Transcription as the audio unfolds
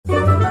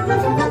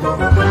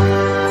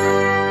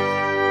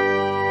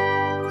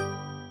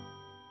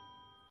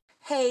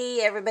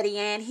Hey everybody,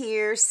 Ann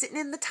here, sitting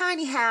in the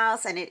tiny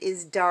house, and it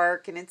is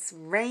dark and it's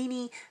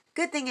rainy.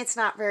 Good thing it's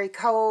not very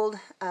cold.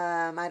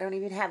 I don't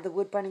even have the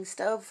wood burning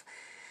stove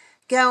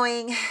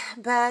going,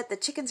 but the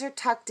chickens are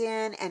tucked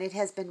in and it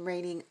has been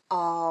raining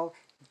all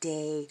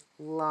day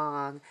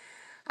long.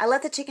 I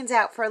let the chickens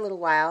out for a little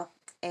while,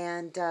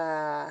 and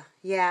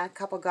yeah, a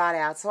couple got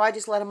out, so I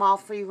just let them all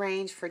free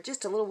range for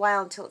just a little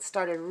while until it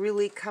started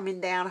really coming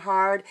down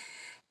hard.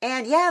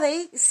 And yeah,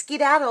 they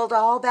skedaddled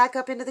all back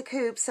up into the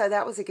coop, so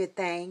that was a good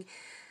thing.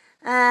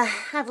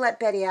 I've let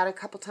Betty out a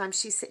couple times.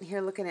 She's sitting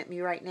here looking at me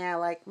right now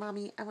like,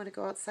 Mommy, I want to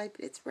go outside,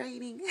 but it's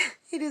raining.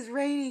 It is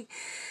raining.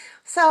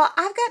 So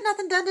I've got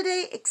nothing done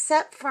today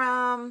except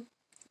from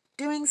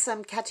doing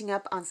some catching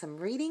up on some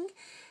reading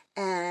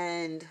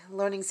and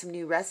learning some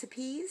new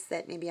recipes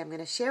that maybe I'm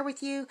going to share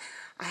with you.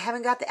 I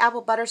haven't got the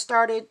apple butter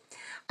started.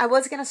 I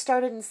was going to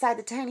start it inside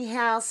the tiny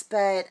house,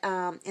 but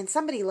and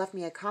somebody left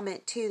me a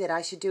comment too that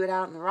I should do it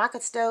out in the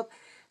rocket stove.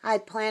 I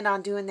had planned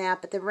on doing that,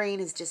 but the rain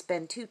has just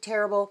been too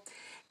terrible,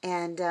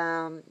 and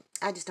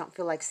I just don't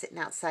feel like sitting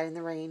outside in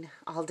the rain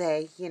all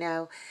day, you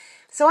know.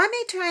 So I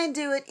may try and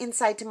do it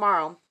inside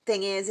tomorrow.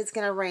 Thing is, it's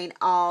going to rain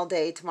all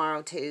day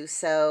tomorrow too,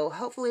 so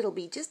hopefully it'll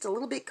be just a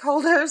little bit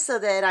colder so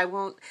that I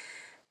won't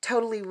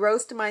totally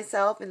roast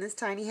myself in this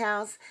tiny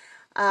house.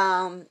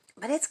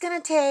 But it's going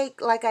to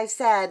take, like I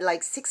said,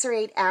 like 6 or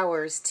 8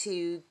 hours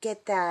to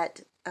get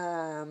that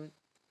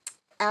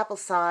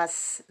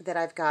applesauce that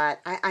I've got.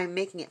 I'm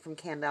making it from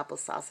canned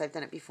applesauce. I've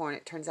done it before and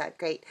it turns out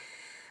great.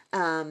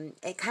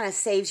 It kind of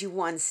saves you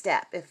one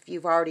step if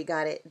you've already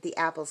got the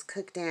apples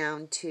cooked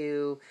down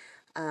to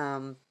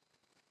the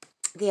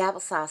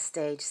applesauce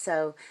stage.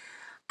 So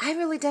I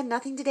really done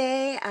nothing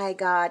today. I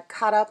got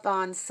caught up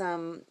on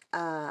some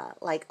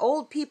like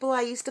old people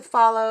I used to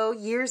follow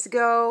years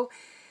ago,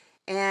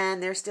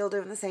 and they're still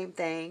doing the same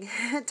thing,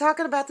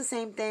 talking about the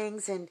same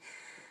things, and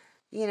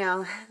you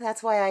know,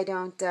 that's why I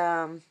don't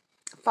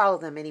follow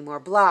them anymore.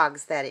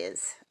 Blogs, that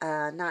is,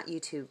 not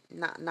YouTube,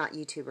 not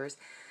YouTubers.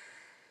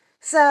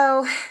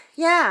 So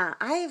yeah,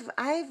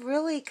 I've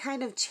really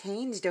kind of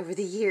changed over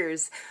the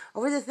years,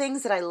 over the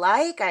things that I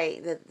like,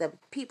 the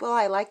people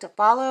I like to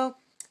follow.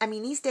 I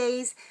mean, these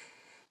days,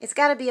 it's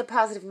got to be a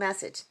positive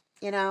message.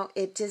 You know,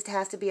 it just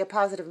has to be a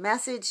positive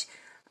message.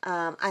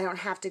 I don't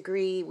have to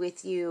agree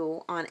with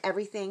you on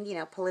everything, you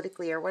know,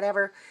 politically or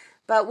whatever.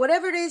 But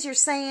whatever it is you're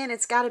saying,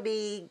 it's got to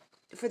be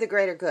for the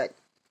greater good,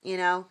 you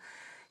know.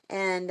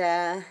 And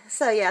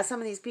so, yeah, some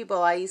of these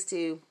people I used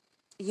to,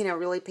 you know,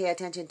 really pay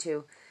attention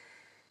to.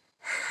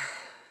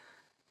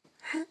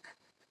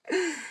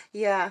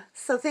 Yeah,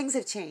 so things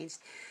have changed.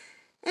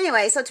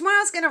 Anyway, so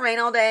tomorrow's going to rain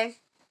all day.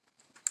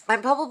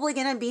 I'm probably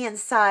going to be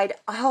inside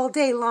all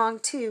day long,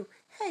 too.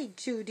 Hey,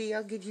 Judy,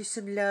 I'll give you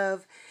some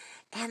love.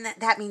 And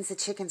that means the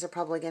chickens are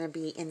probably going to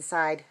be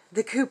inside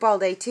the coop all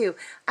day, too.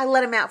 I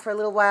let them out for a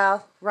little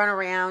while, run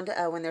around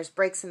when there's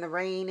breaks in the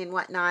rain and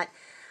whatnot.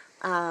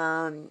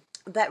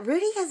 But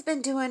Rudy has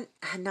been doing,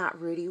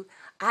 not Rudy,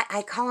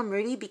 I call him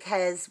Rudy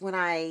because when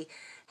I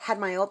had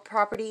my old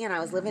property and I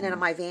was living in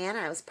my van,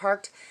 I was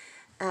parked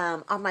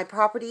on my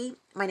property,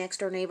 my next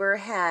door neighbor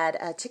had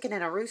a chicken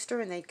and a rooster,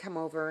 and they'd come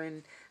over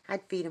and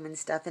I'd feed him and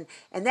stuff,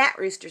 and that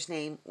rooster's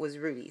name was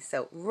Rudy.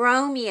 So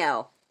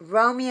Romeo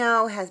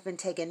has been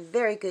taking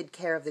very good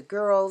care of the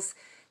girls,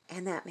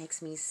 and that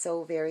makes me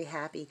so very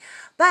happy.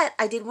 But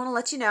I did want to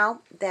let you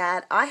know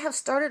that I have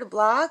started a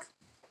blog,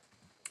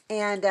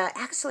 and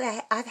actually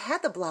I've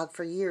had the blog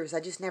for years.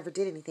 I just never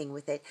did anything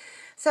with it.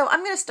 So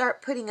I'm going to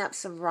start putting up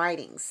some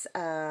writings.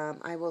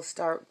 I will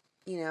start,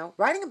 you know,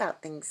 writing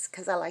about things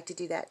because I like to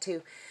do that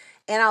too.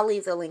 And I'll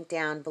leave the link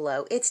down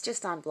below. It's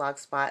just on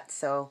Blogspot,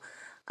 so...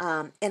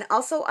 and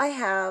also I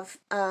have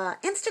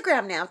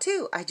Instagram now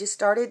too. I just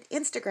started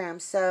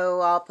Instagram,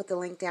 so I'll put the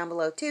link down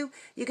below too.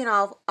 You can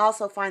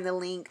also find the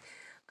link.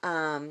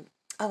 Oh,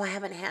 I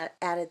haven't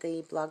added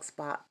the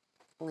Blogspot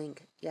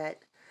link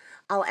yet.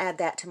 I'll add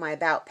that to my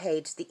About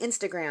page. The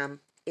Instagram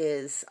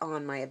is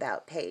on my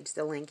About page.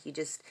 The link, you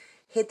just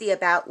hit the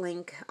About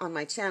link on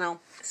my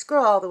channel,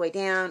 scroll all the way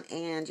down,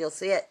 and you'll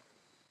see it.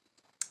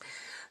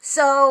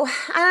 So,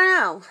 I don't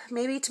know,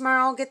 maybe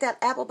tomorrow I'll get that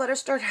apple butter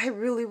started. I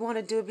really want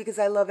to do it because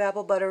I love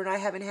apple butter and I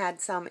haven't had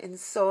some in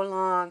so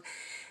long.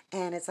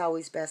 And it's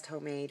always best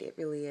homemade, it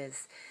really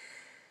is.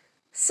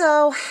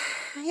 So,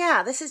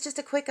 yeah, this is just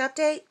a quick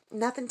update.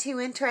 Nothing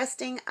too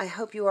interesting. I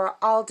hope you are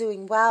all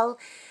doing well.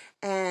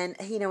 And,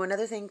 you know,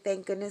 another thing,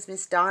 thank goodness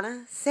Miss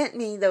Donna sent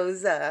me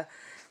those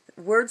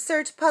word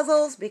search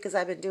puzzles because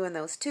I've been doing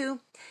those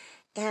too.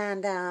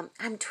 And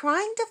I'm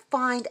trying to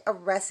find a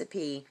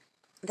recipe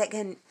that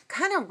can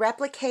kind of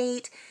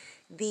replicate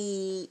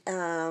the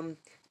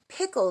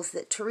pickles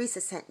that Teresa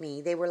sent me.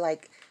 They were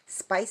like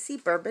spicy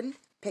bourbon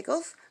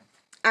pickles.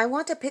 I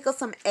want to pickle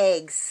some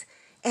eggs.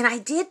 And I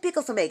did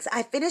pickle some eggs.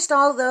 I finished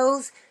all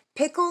those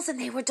pickles and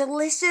they were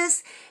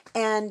delicious.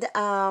 And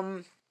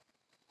I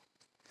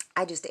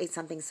just ate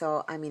something,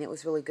 so I mean it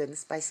was really good and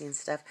spicy and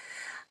stuff.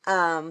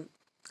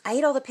 I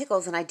ate all the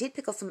pickles, and I did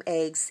pickle some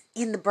eggs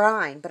in the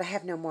brine, but I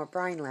have no more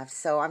brine left.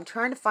 So I'm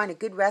trying to find a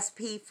good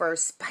recipe for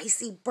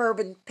spicy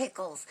bourbon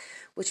pickles,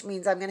 which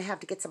means I'm going to have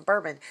to get some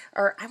bourbon.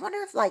 Or I wonder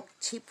if, like,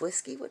 cheap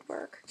whiskey would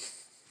work.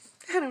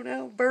 I don't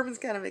know. Bourbon's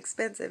kind of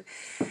expensive.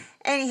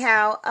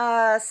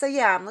 Anyhow, so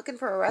yeah, I'm looking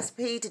for a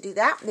recipe to do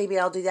that. Maybe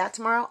I'll do that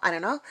tomorrow. I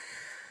don't know.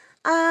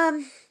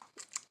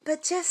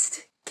 But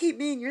just keep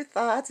me in your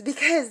thoughts,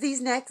 because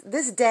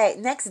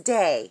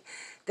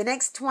the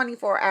next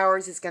 24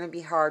 hours is going to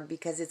be hard,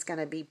 because it's going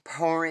to be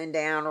pouring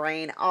down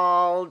rain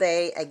all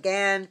day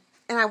again.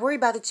 And I worry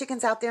about the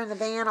chickens out there in the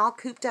van all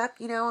cooped up.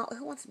 You know,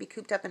 who wants to be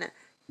cooped up in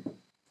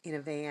a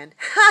van?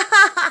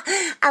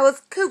 I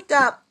was cooped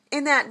up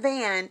in that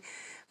van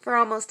for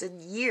almost a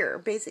year,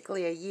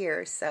 basically a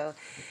year. So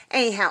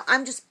anyhow,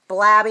 I'm just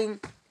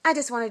blabbing. I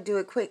just want to do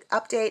a quick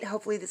update.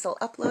 Hopefully this will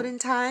upload in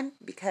time,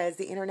 because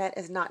the internet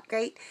is not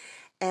great.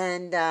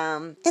 And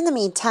in the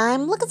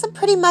meantime, look at some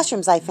pretty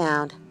mushrooms I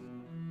found.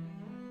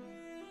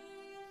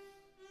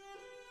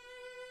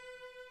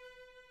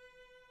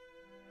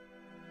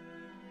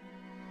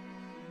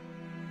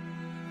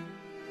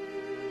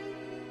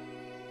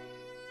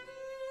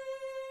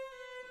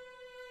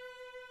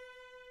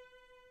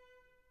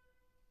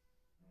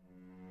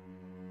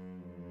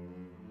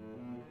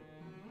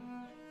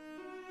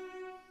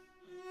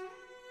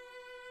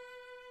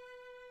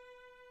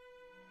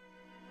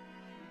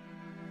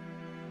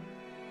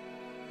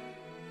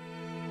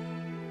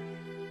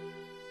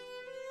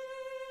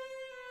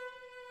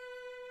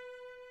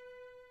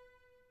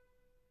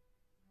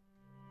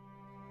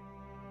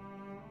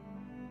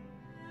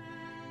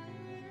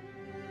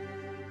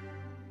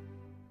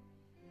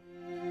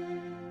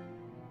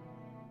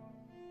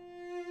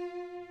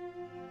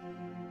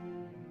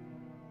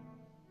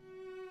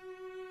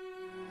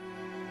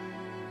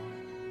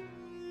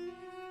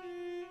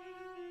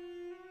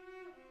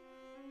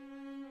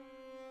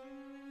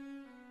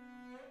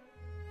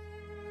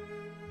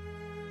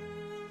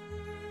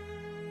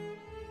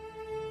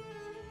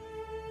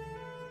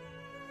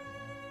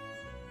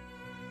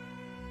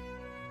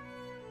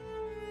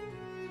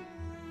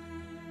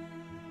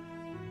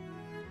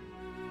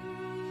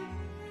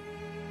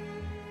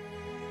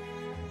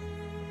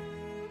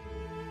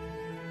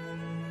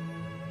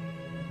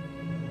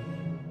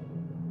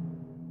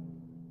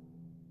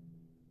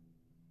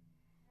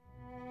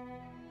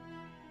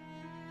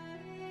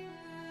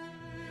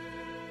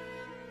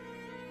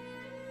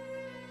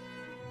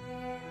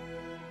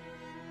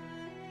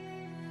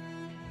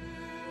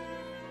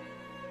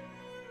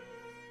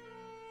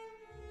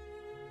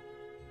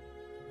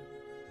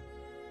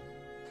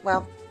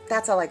 Well,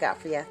 that's all I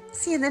got for you.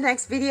 See you in the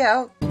next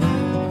video.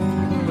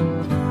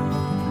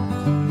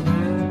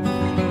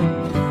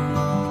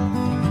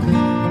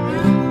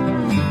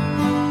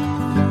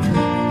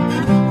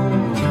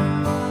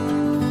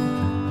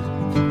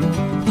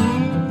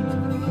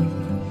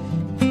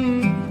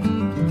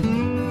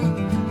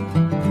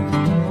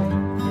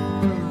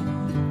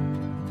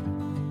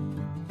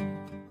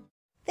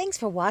 Thanks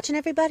for watching,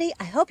 everybody.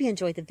 I hope you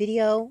enjoyed the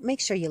video. Make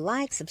sure you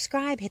like,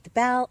 subscribe, hit the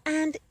bell,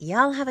 and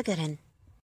y'all have a good one.